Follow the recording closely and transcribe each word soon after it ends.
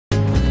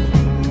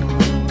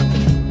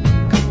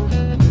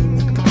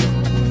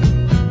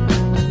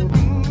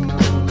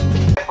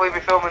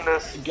filming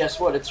this. Guess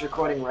what? It's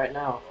recording right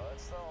now.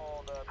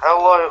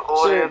 Hello,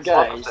 audience. So,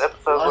 guys,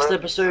 Episode last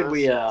episode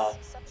we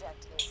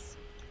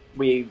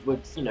were,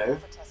 you know,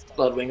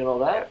 Bloodwing and all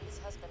that,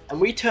 and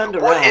we turned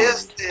around. What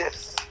is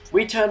this?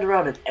 We turned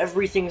around and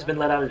everything's been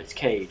let out of its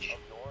cage.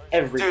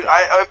 Everything. Dude,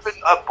 I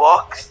opened a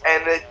box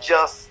and it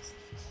just.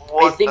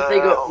 I think they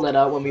got let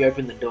out when we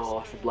opened the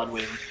door for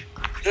Bloodwing.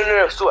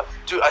 No, swear.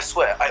 Dude, I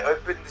swear, I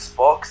opened this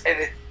box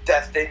and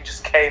that thing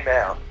just came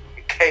out.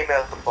 It came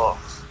out of the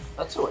box.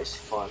 That's always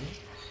fun.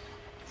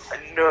 I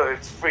know,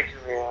 it's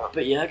freaking me out.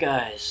 But yeah,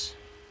 guys,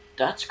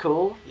 that's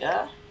cool.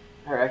 Yeah,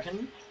 I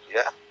reckon.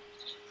 Yeah.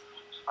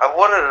 I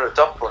wanted to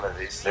adopt one of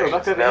these Yeah, things.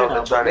 look over now here now,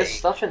 they're but trying there's to eat.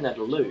 stuff in there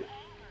to loot.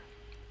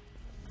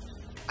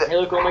 Hey,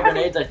 look, all my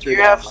grenades I threw You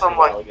down have like some, a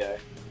while ago.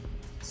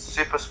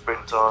 super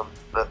sprint on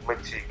that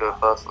makes you go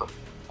faster.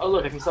 Oh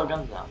look, I can sell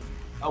guns now.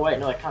 Oh wait,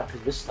 no I can't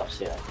because this stuff's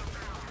here.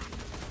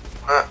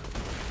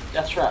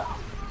 Death trap.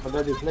 My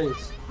baby, please.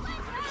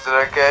 Is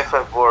it okay if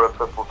I bore a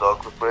purple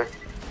dog with me?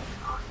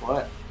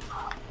 What?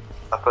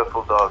 A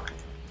purple dog.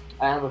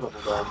 I am a purple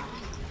dog.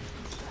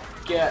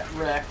 Get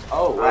wrecked.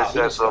 Oh wow, Where's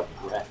we just that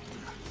got wrecked.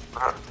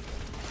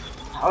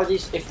 How are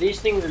these? If these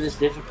things are this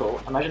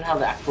difficult, imagine how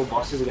the actual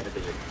bosses are going to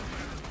be.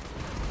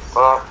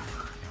 Well,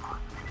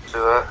 do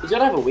that. He's got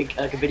to have a weak,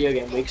 like a video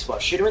game weak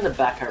spot. Shoot him in the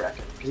back, I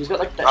reckon, because he's got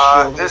like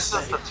that shield. This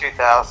is the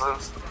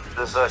 2000s.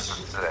 There's no such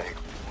thing.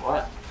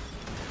 What?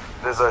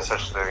 There's no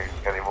such thing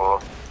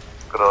anymore.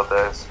 Good old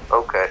days.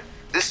 Okay.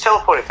 This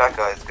teleporting fat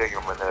guy is getting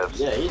on my nerves.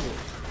 Yeah, easy.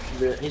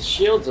 His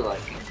shields are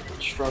like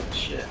strong as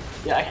shit.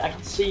 Yeah, I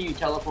can see you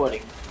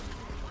teleporting,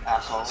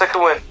 asshole.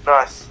 Second win.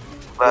 Nice.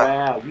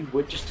 Wow, you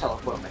would just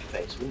teleport on my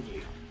face, wouldn't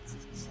you?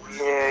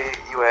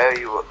 Yeah,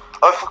 you were.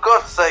 Oh, for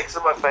God's sake, it's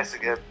in my face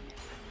again.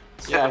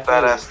 Yeah, Stupid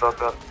badass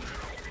knocker.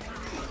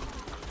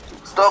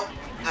 Stop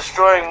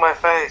destroying my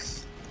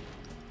face.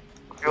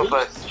 Your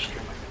face.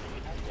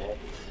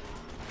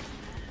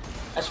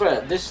 I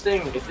swear, this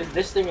thing, if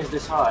this thing is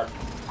this hard,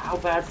 how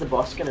bad's the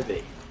boss gonna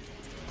be?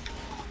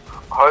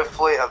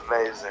 Hopefully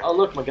amazing. Oh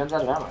look, my gun's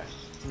out of ammo.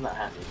 Isn't that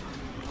handy?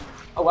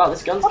 Oh wow,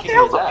 this gun's What the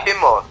kicking his hell's a ass.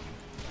 pim on?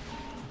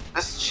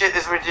 This shit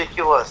is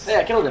ridiculous. Hey,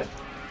 I killed him.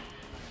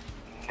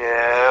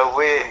 No,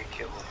 we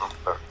killed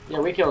him. Yeah,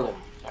 we killed him.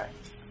 Sorry.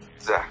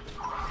 Exactly.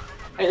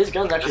 Hey, this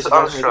gun's actually Just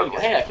surprisingly unstruggling.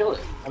 good. Hey, I killed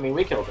it. I mean,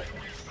 we killed it.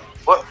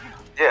 What?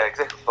 Yeah,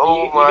 exactly. You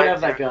Oh my can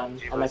have that gun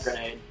Jesus. and that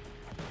grenade.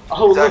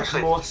 Oh, It's look,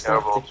 actually more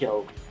stuff terrible. to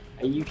kill.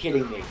 Are you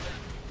kidding me?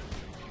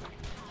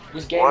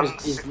 This game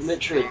is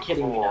literally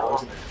kidding me now,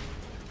 isn't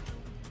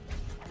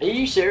it? Are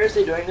you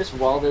seriously doing this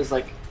while there's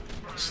like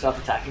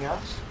stuff attacking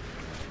us?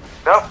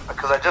 No,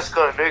 because I just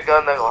got a new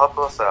gun that will help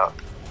us out.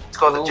 It's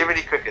called Well- the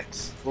Jiminy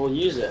Crickets. We'll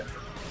use it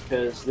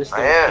because this I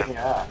thing am. is kicking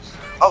our ass.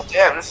 Oh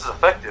damn, this is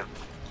effective.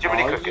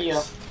 Jiminy Oh,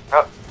 Crickets.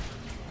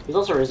 He's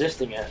also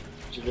resisting it,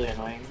 which is really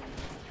annoying.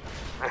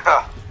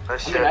 Yeah.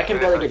 I mean, I can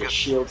barely get his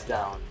shields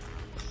down.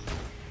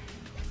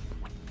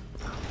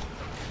 Do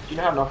you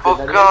know how not good For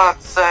that is?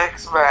 God's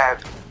sakes, man.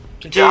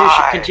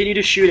 Continue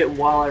to shoot it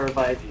while I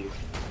revive you.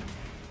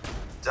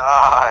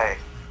 Die.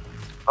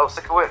 Oh,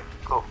 second win.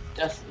 Cool.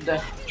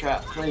 Death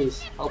trap,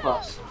 please help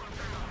us.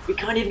 We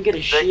can't even get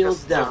his Take shields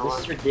us down. to This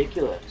is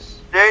ridiculous.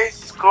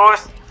 Jesus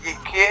Christ, you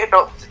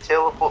cannot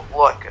teleport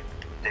like a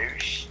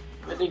douche.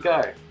 Where'd he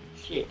go?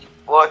 Shit.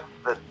 Like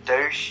the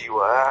douche you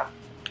are.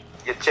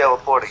 You're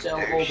teleporting Sell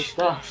all the douche.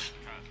 stuff.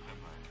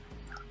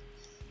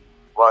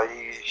 While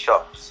you use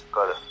shops.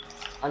 Got it.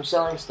 I'm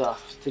selling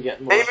stuff to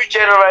get more. He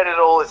regenerated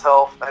all his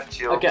health and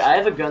shields. Okay, I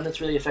have a gun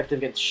that's really effective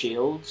against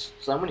shields,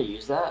 so I'm gonna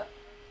use that.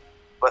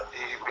 But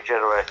he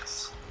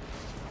regenerates.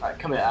 Alright,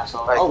 come here,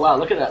 asshole. Right. Oh wow,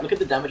 look at that. Look at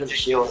the damage on the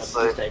shield Shields,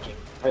 that he's taking.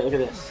 Alright, look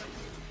at this.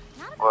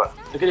 What?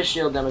 Look at his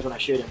shield damage when I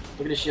shoot him.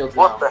 Look at his shield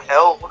What now. the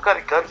hell? What kind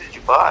of gun did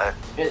you buy?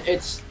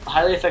 It's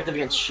highly effective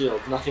against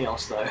shield, nothing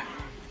else though.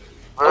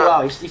 Oh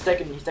wow, he's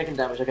taking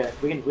damage. Okay,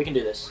 we can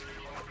do this.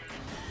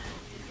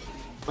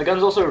 My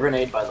gun's also a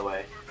grenade, by the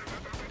way.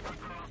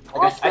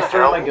 Like I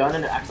throw my gun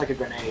and it acts like a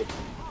grenade.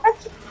 How'd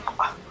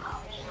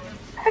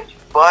you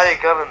buy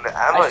a gun in the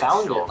ammo I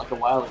found store? it like a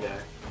while ago.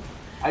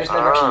 I just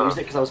never actually used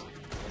it because I was.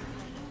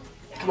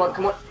 Come on,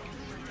 come on.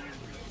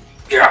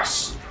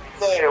 Yes.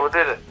 Yeah, we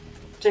did it.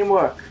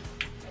 Teamwork.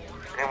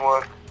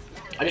 Teamwork.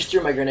 I just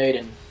threw my grenade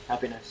in.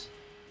 Happiness.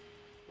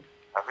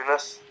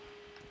 Happiness.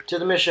 To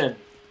the mission.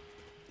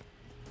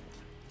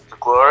 To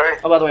glory.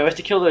 Oh, by the way, we have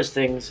to kill those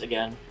things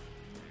again.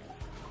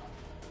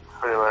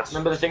 Pretty much.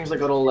 Remember the things that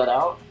got all let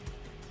out?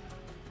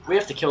 We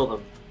have to kill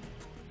them.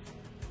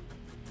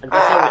 And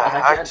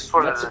that's,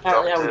 that's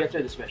apparently how we get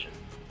through this mission.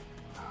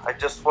 I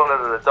just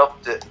wanted to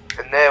adopt it,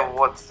 and now it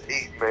wants to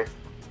eat me.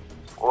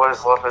 Why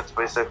does life have to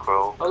be so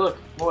cruel? Oh look,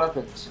 more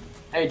weapons.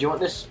 Hey, do you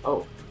want this?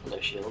 Oh, hello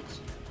shields.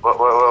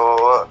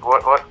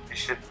 What? You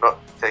should not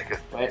take it.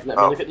 Wait, let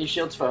me look at these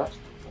shields first.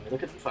 Let me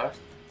look at them first.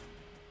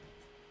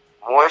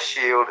 My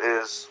shield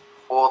is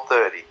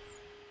 430.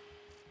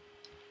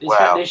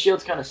 These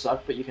shields kind of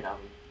suck, but you can have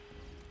them.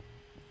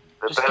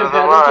 They're Just better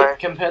than mine.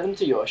 compare them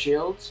to your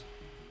shields.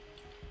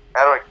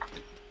 How do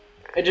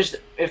I... It just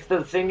if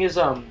the thing is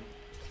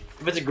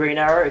If it's a green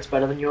arrow, it's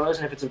better than yours,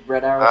 and if it's a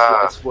red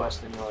arrow, it's worse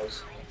than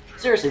yours.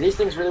 Seriously, these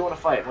things really want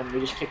to fight when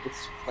we just kicked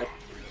its, like,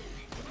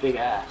 big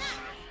ass.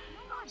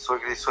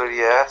 Swiggity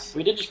swiggy ass.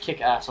 We did just kick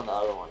ass on the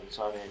other one,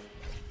 so I mean...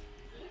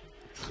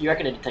 You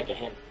reckon it'd take a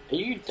hint. Are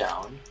you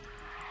down?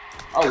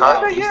 Oh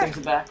wow, these things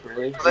are back,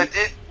 really? They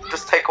did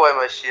just take away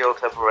my shield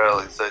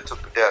temporarily, so it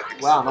took me down.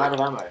 Wow, I'm out of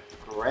ammo.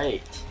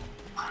 Great.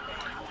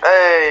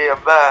 Hey,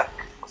 I'm back.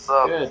 What's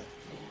up? Good.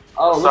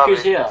 Oh, look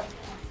who's here.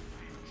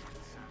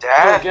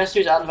 Dad? Oh, guess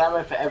who's out of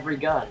ammo for every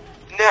gun?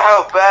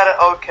 No, bad.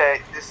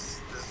 Okay, this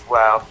is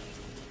wow.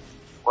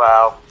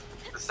 Wow.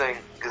 This thing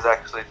is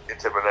actually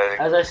intimidating.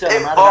 As I said,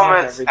 I'm out of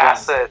ammo for every gun.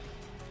 Acid.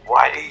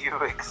 Why do you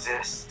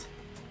exist?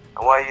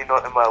 And why are you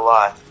not in my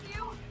life?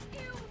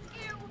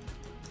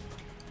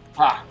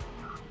 Ha!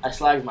 I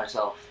slagged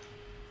myself.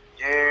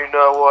 You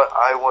know what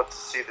I want to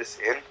see this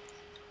in?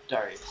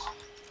 Darius.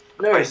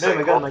 No,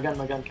 my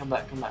gun, come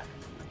back.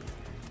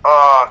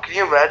 Oh, can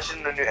you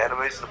imagine the new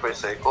enemies in the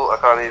pre-sequel? I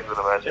can't even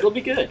imagine. It'll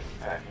be good.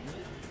 Alright.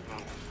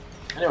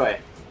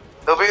 Anyway.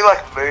 They'll be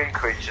like moon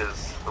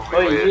creatures.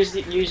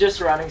 Use your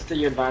surroundings to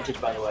your advantage,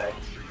 by the way.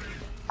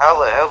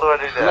 How the hell do I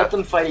do that? Let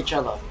them fight each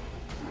other.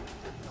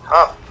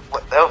 Oh,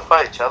 what, they'll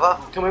fight each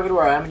other? Come over to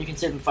where I am and you can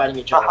see them fighting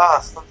each other.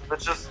 But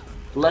just...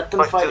 Let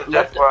them fight.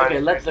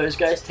 Let those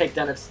guys take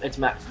down its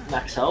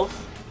max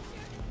health.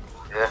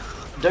 Yeah.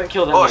 Don't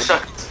kill them. Oh,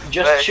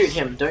 just shoot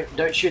him.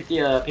 Don't shoot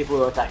the people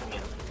who are attacking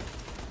him.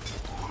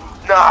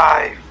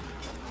 Knife.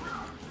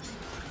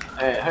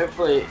 Alright,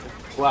 hopefully.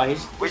 Wow,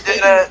 he's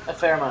taking a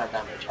fair amount of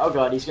damage. Oh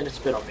god, he's gonna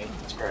spit on me.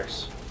 It's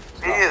gross.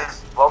 He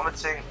is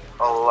vomiting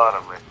a lot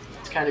of me.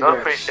 It's kind of gross.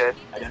 Not appreciated.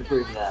 I don't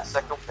approve of that.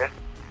 Second win.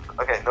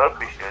 Okay, not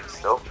appreciated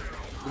still.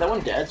 Is that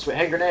one dead? Sweet.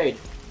 Hey, grenade.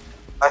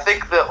 I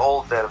think they're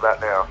all dead about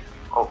now.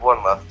 Oh,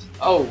 one left.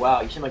 Oh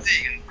wow, you see my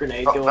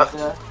grenade go off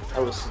there?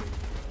 That was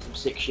some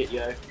sick shit,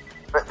 yo.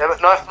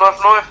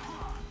 Knife!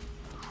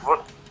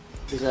 What?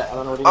 Is that? I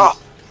don't know what it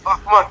is.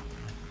 Oh, come on!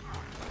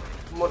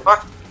 Come on.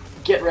 Fuck!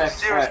 Get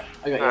wrecked. Alright,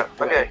 I got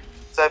you. Okay,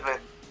 save me.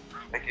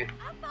 Thank you.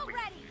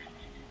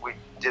 We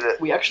did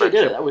it. We actually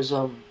did it. That was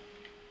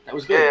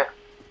good. Yeah.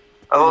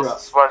 That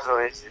was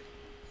surprisingly easy.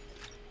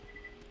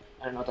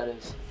 I don't know what that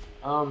is.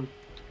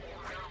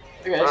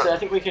 Okay, so I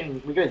think we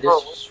go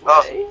this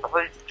way.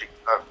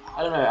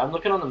 I don't know. I'm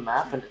looking on the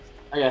map and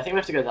okay, I think we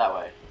have to go that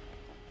way.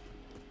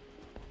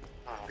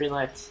 Green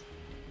lights.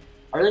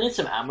 I really need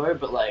some ammo,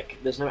 but like,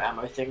 there's no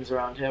ammo things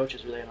around here, which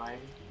is really annoying.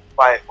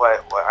 Wait.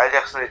 I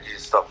just need you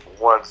to stop for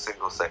 1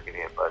 single second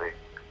here, buddy.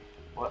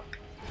 What?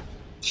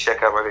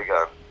 Check out my new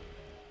gun.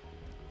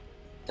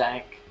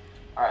 Dank.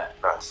 Alright.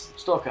 Nice.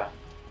 Stalker.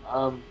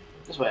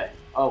 This way.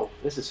 Oh,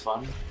 this is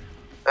fun.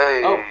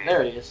 Hey. Oh,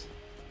 there it is.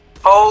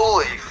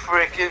 Holy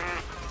freaking!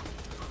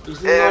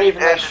 He's not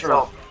even that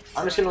strong.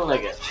 I'm just gonna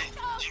leg it.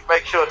 Did you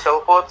make sure it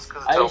teleports?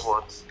 Because it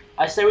teleports.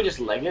 I say we just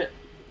leg it.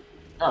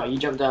 Oh, you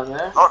jump down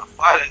there? I want to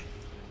fight it.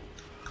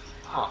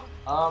 Huh.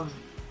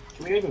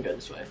 Can we even go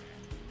this way?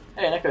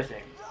 Hey, an echo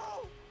thing.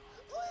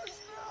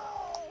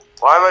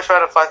 Why am I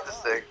trying to fight this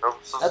thing?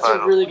 That's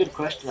a really good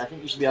question. I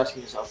think you should be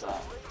asking yourself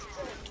that.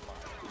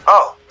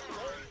 Oh!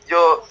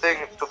 Your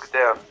thing took it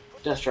down.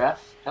 Death trap?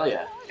 Hell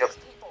yeah. Yep.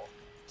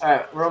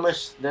 Alright, we're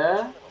almost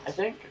there, I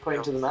think,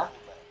 according to the map.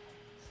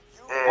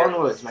 Yeah.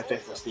 Onwards, my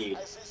faithful steed.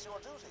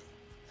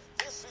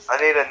 I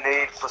need a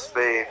need for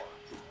speed.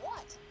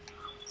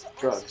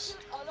 Drugs.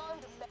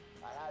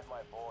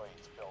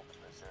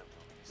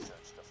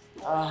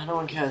 No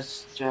one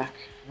cares, Jack.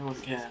 No one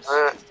cares.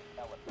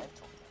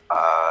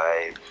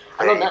 I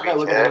on that note,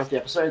 we're gonna end off the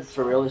episode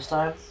for real this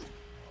time.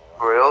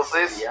 For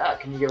realsies? Yeah,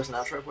 can you give us an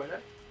outro, Poato?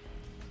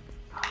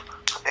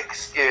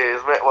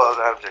 Excuse me, well,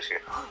 I'm just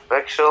here.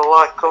 Make sure to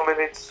like, comment,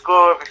 and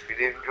subscribe if you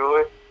did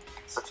enjoy it.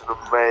 Such an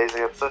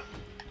amazing episode.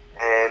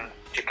 And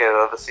check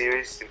out other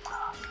series if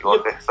you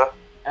want next stuff.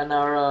 And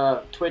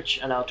our Twitch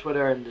and our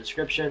Twitter in the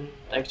description.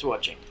 Thanks for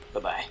watching.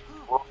 Bye-bye.